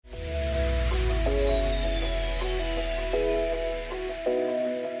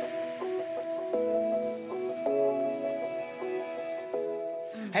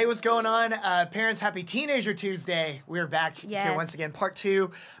Hey, what's going on? Parents, happy Teenager Tuesday. We're back here once again. Part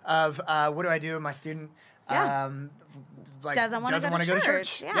 2 of what do I do with my student doesn't want to go to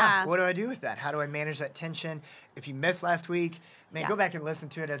church. Yeah. What do I do with that? How do I manage that tension? If you missed last week, go back and listen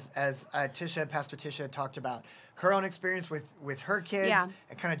to it as Pastor Tisha talked about her own experience with her kids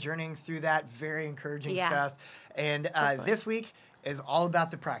and kind of journeying through that. Very encouraging stuff. And this week is all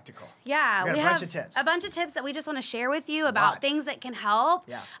about the practical. Yeah, we have bunch of tips. A bunch of tips that we just want to share with you about things that can help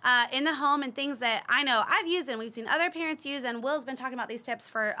in the home and things that I know I've used and we've seen other parents use, and Will's been talking about these tips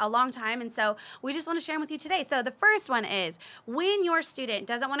for a long time, and so we just want to share them with you today. So the first one is when your student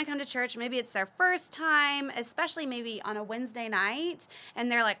doesn't want to come to church, maybe it's their first time, especially maybe on a Wednesday night,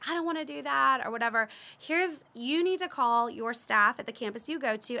 and they're like, I don't want to do that or whatever. You need to call your staff at the campus you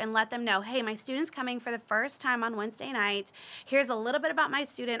go to and let them know, hey, my student's coming for the first time on Wednesday night. Here's a little bit about my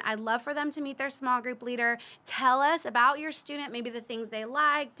student. I'd love for them to meet their small group leader. Tell us about your student, maybe the things they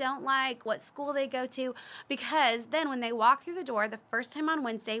like, don't like, what school they go to, because then when they walk through the door the first time on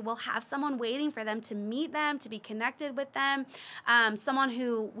Wednesday, we'll have someone waiting for them to meet them, to be connected with them, someone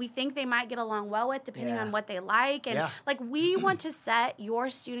who we think they might get along well with depending on what they like. And we want to set your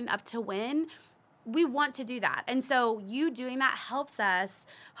student up to win. We want to do that. And so you doing that helps us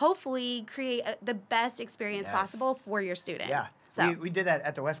hopefully create the best experience possible for your student. Yeah. So. We did that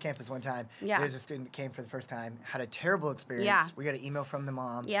at the West Campus one time. Yeah. There's a student that came for the first time, had a terrible experience. Yeah. We got an email from the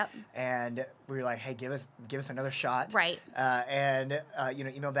mom. Yep. And we were like, hey, give us another shot. Right.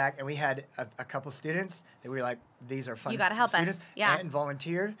 Email back. And we had a couple students that we were like, these are fun. You got to help students, us. Yeah. And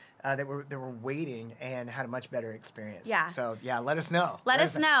volunteered that were waiting and had a much better experience. Yeah. So, let us know. Let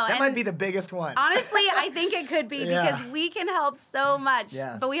us know. That might be the biggest one. Honestly, I think it could be because we can help so much.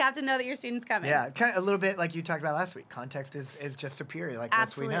 Yeah. But we have to know that your student's coming. Yeah. Kind of a little bit like you talked about last week. Context is just superior. Like,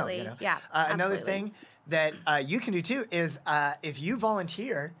 once we know. You know? Yeah. Another thing that you can do, too, is if you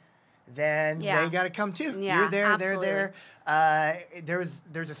volunteer, then they got to come, too. Yeah, You're there, absolutely. they're there.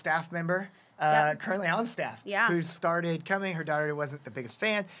 There's a staff member currently on staff who started coming. Her daughter wasn't the biggest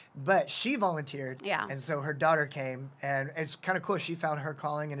fan, but she volunteered. Yeah. And so her daughter came, and it's kind of cool. She found her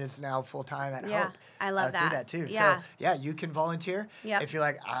calling and is now full-time at Hope. I love through that, too. Yeah. So, you can volunteer. Yep. If you're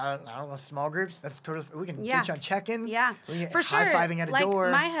like, I don't know, small groups, that's totally, we can get you on check-in. Yeah, for sure. High-fiving at a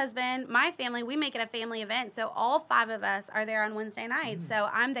door. My husband, my family, we make it a family event. So all 5 of us are there on Wednesday nights. So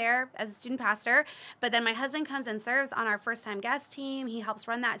I'm there as a student pastor, but then my husband comes and serves on our first-time guest team. He helps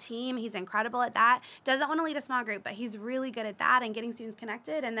run that team. He's incredible at that. Doesn't want to lead a small group, but he's really good at that and getting students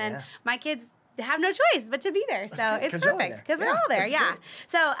connected. And then my kids have no choice but to be there. So it's perfect because we're all there. Yeah.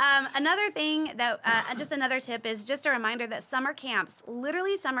 So another thing that, just another tip is just a reminder that summer camps,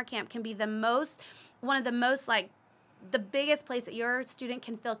 literally summer camp can be one of the most the biggest place that your student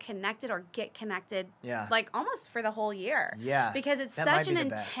can feel connected or get connected, almost for the whole year. Yeah. Because it's such an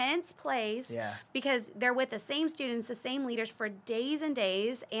intense place because they're with the same students, the same leaders for days and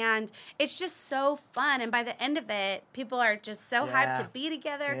days, and it's just so fun. And by the end of it, people are just so hyped to be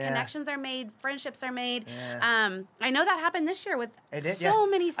together. Connections are made, friendships are made. I know that happened this year with so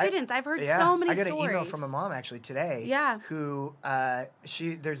many students. I've heard so many stories. I got an email from a mom actually today who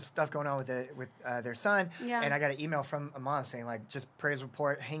there's stuff going on with their son, and I got an email from a mom saying, just praise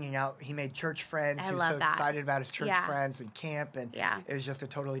report, hanging out. He made church friends. He was so excited about his church friends and camp, and it was just a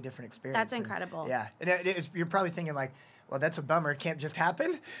totally different experience. That's incredible. And you're probably thinking well, that's a bummer. It can't just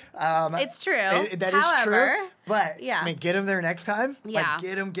happen. It's true. That is true. But get them there next time. Yeah.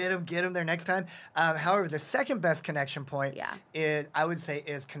 Get them there next time. However, the second best connection point is, I would say,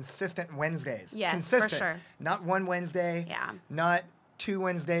 is consistent Wednesdays. Yes, consistent. for sure. Not one Wednesday. Yeah. Not 2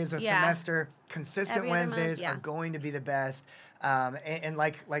 Wednesdays a semester. Consistent Every other Wednesdays month, are going to be the best. And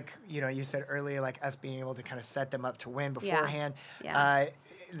like you said earlier, us being able to kind of set them up to win beforehand.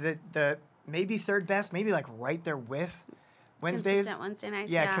 The maybe third best, maybe right there with Wednesdays. Consistent Wednesday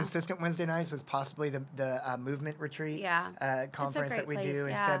nights. Consistent Wednesday nights was possibly the movement retreat conference that we do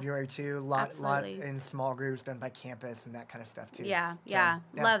in February too. Lot in small groups done by campus and that kind of stuff too.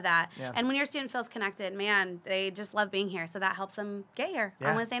 Love that. Yeah. And when your student feels connected, man, they just love being here. So that helps them get here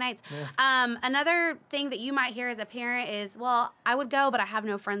on Wednesday nights. Another thing that you might hear as a parent is, well, I would go, but I have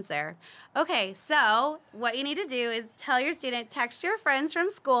no friends there. Okay, so what you need to do is tell your student, text your friends from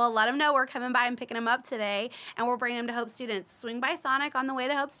school, let them know we're coming by and picking them up today, and we're bringing them to Hope Students. Swing by Sonic on the way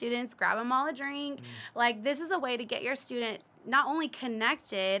to Hope Students, grab them all a drink. This is a way to get your student not only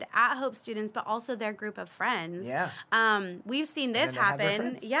connected at Hope Students, but also their group of friends. Yeah. We've seen this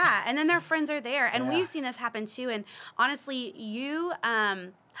happen. Yeah, and then their friends are there. And we've seen this happen too. And honestly,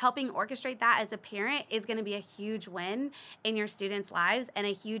 helping orchestrate that as a parent is going to be a huge win in your students' lives and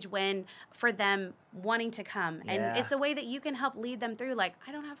a huge win for them wanting to come. Yeah. And it's a way that you can help lead them through, like,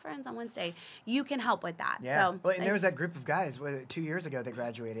 I don't have friends on Wednesday. You can help with that. Yeah. So, well, and there was that group of guys 2 years ago that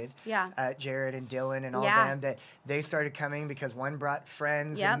graduated. Yeah. Jared and Dylan and all of them, that they started coming because one brought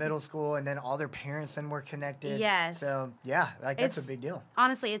friends in middle school, and then all their parents then were connected. Yes. So, yeah, like that's a big deal.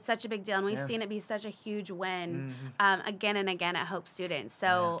 Honestly, it's such a big deal, and we've seen it be such a huge win again and again at Hope Students.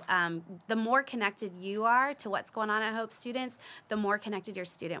 So the more connected you are to what's going on at Hope Students, the more connected your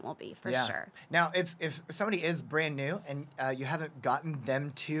student will be, for sure. Now, if somebody is brand new and you haven't gotten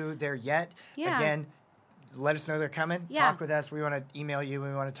them to there yet, again, let us know they're coming. Talk with us. We want to email you.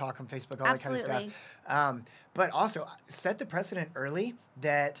 We want to talk on Facebook, all that kind of stuff. But also, set the precedent early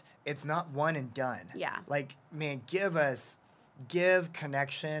that it's not one and done. Yeah. Like, man, give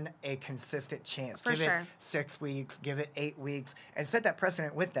Connection a consistent chance. Give it 6 weeks, give it 8 weeks, and set that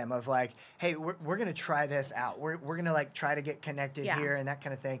precedent with them of like, hey, we're going to try this out. We're going to like try to get connected here and that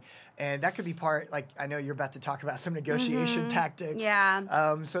kind of thing. And that could be part, like, I know you're about to talk about some negotiation tactics.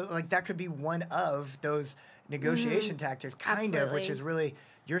 Yeah. So like that could be one of those negotiation tactics, kind of, which is really,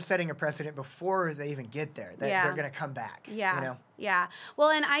 you're setting a precedent before they even get there, that they're going to come back. Yeah. You know? Yeah. Well,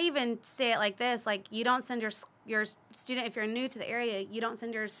 and I even say it like this, like, you don't send your student, if you're new to the area, you don't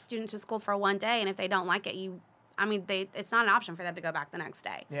send your student to school for one day, and if they don't like it, it's not an option for them to go back the next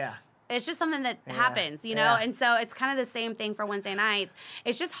day. Yeah. It's just something that happens, you know? And so it's kind of the same thing for Wednesday nights.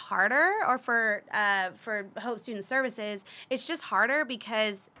 It's just harder, or for Hope Student Services, it's just harder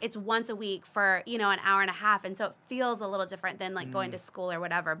because it's once a week for, an hour and a half. And so it feels a little different than like going to school or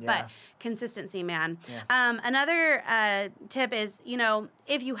whatever. But consistency, man. Yeah. Another tip is,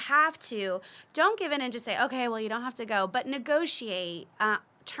 if you have to, don't give in and just say, okay, well, you don't have to go, but negotiate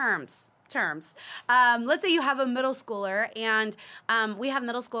terms. Let's say you have a middle schooler, and we have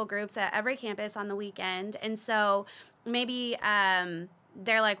middle school groups at every campus on the weekend. And so maybe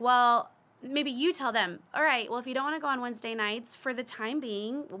they're like, well, maybe you tell them, all right, well, if you don't want to go on Wednesday nights for the time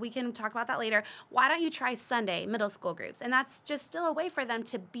being, we can talk about that later. Why don't you try Sunday middle school groups? And that's just still a way for them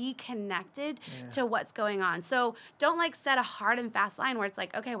to be connected to what's going on. So don't like set a hard and fast line where it's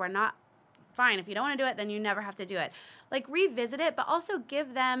like, okay, we're not fine. If you don't want to do it, then you never have to do it. Like, revisit it, but also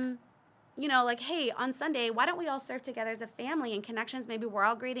give them, like, hey, on Sunday, why don't we all serve together as a family and Connections? Maybe we're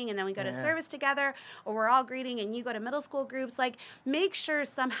all greeting and then we go to service together, or we're all greeting and you go to middle school groups. Like, make sure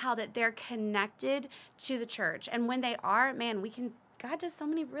somehow that they're connected to the church. And when they are, man, God does so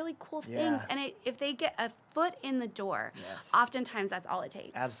many really cool things. And if they get a foot in the door, oftentimes that's all it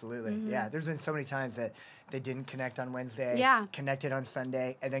takes. Absolutely. Yeah. There's been so many times that they didn't connect on Wednesday, connected on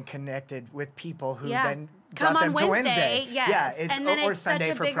Sunday, and then connected with people who then come brought on them Wednesday, to Wednesday. And then or it's Sunday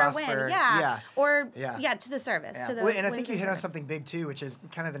such a for bigger Prosper. win. Or to the service. Yeah. To the and I think you hit on something big too, which is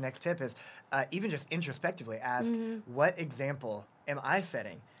kind of the next tip is even just introspectively ask, what example am I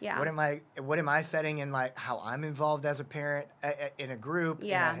setting? Yeah. What am I setting in, like, how I'm involved as a parent in a group,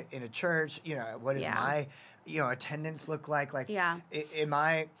 in a church? What does my attendance look like? Like, am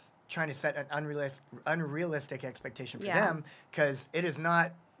I trying to set an unrealistic expectation for them? Because it is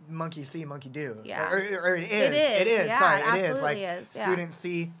not monkey see, monkey do. Yeah. Or it is. It is. Yeah, sorry, it is. Like, student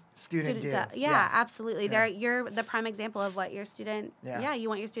see, student do. Yeah, absolutely. Yeah. You're the prime example of what your student, you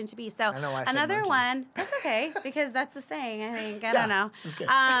want your student to be. So another one, that's okay, because that's the saying, I think. I don't know. That's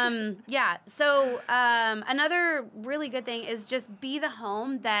good. So another really good thing is just be the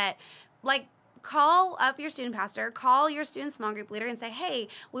home that, like, call up your student pastor, call your student small group leader and say, hey,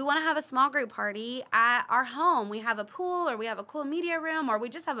 we want to have a small group party at our home. We have a pool, or we have a cool media room, or we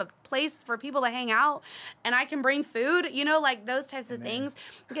just have a place for people to hang out, and I can bring food, like those types of things.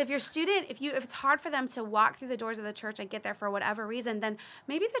 If your student, if it's hard for them to walk through the doors of the church and get there for whatever reason, then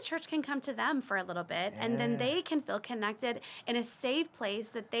maybe the church can come to them for a little bit, and then they can feel connected in a safe place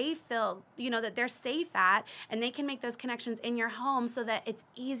that they feel, that they're safe at, and they can make those connections in your home so that it's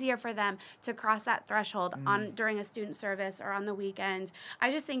easier for them to cross that threshold during a student service or on the weekend.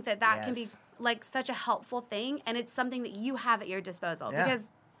 I just think that can be like such a helpful thing, and it's something that you have at your disposal because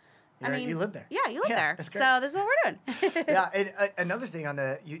you live there. Yeah, you live there. So this is what we're doing. And another thing on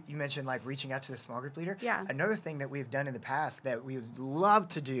you mentioned, like, reaching out to the small group leader. Yeah. Another thing that we've done in the past that we would love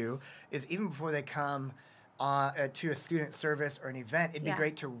to do is, even before they come to a student service or an event, it'd be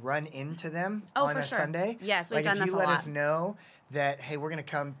great to run into them on a Sunday. Yes, we've done this a lot. If you let us know that, hey, we're going to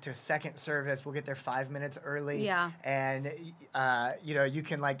come to second service. We'll get there 5 minutes early. Yeah. And, you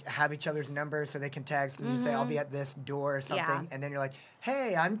can, like, have each other's numbers so they can text. And you say, I'll be at this door or something. Yeah. And then you're like,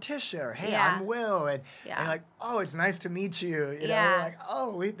 hey, I'm Tisha. Or, hey, I'm Will. And you're like, oh, it's nice to meet you. You know, we're like,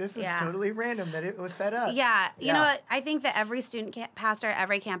 oh, this is totally random that it was set up. Yeah. You know what? I think that every student pastor,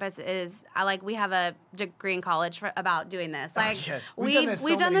 every campus is, we have a degree in college about doing this. Like, yes.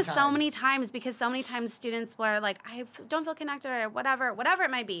 We've done this so many times because so many times students were like, I don't feel connected or whatever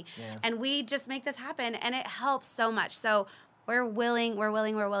it might be. Yeah. And we just make this happen, and it helps so much. So we're willing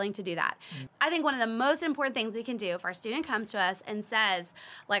to do that. Mm-hmm. I think one of the most important things we can do if our student comes to us and says,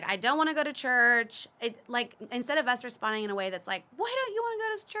 like, I don't want to go to church, instead of us responding in a way that's like, why don't you want to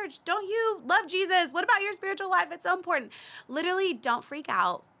go to church? Don't you love Jesus? What about your spiritual life? It's so important. Literally, don't freak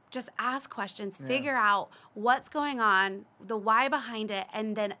out. Just ask questions, figure out what's going on, the why behind it,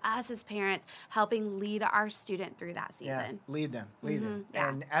 and then us as parents helping lead our student through that season. Yeah, lead them. Yeah.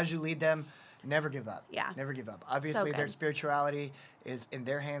 And as you lead them, never give up. Yeah. Never give up. Obviously, their spirituality is in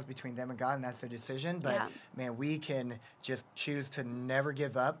their hands, between them and God, and that's their decision. But, man, we can just choose to never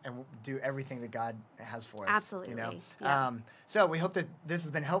give up and do everything that God has for us. Absolutely. You know? Yeah. So we hope that this has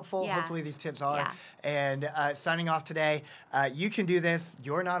been helpful. Yeah. Hopefully these tips are. Yeah. And signing off today, you can do this.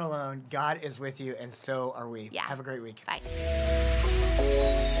 You're not alone. God is with you, and so are we. Yeah. Have a great week. Bye.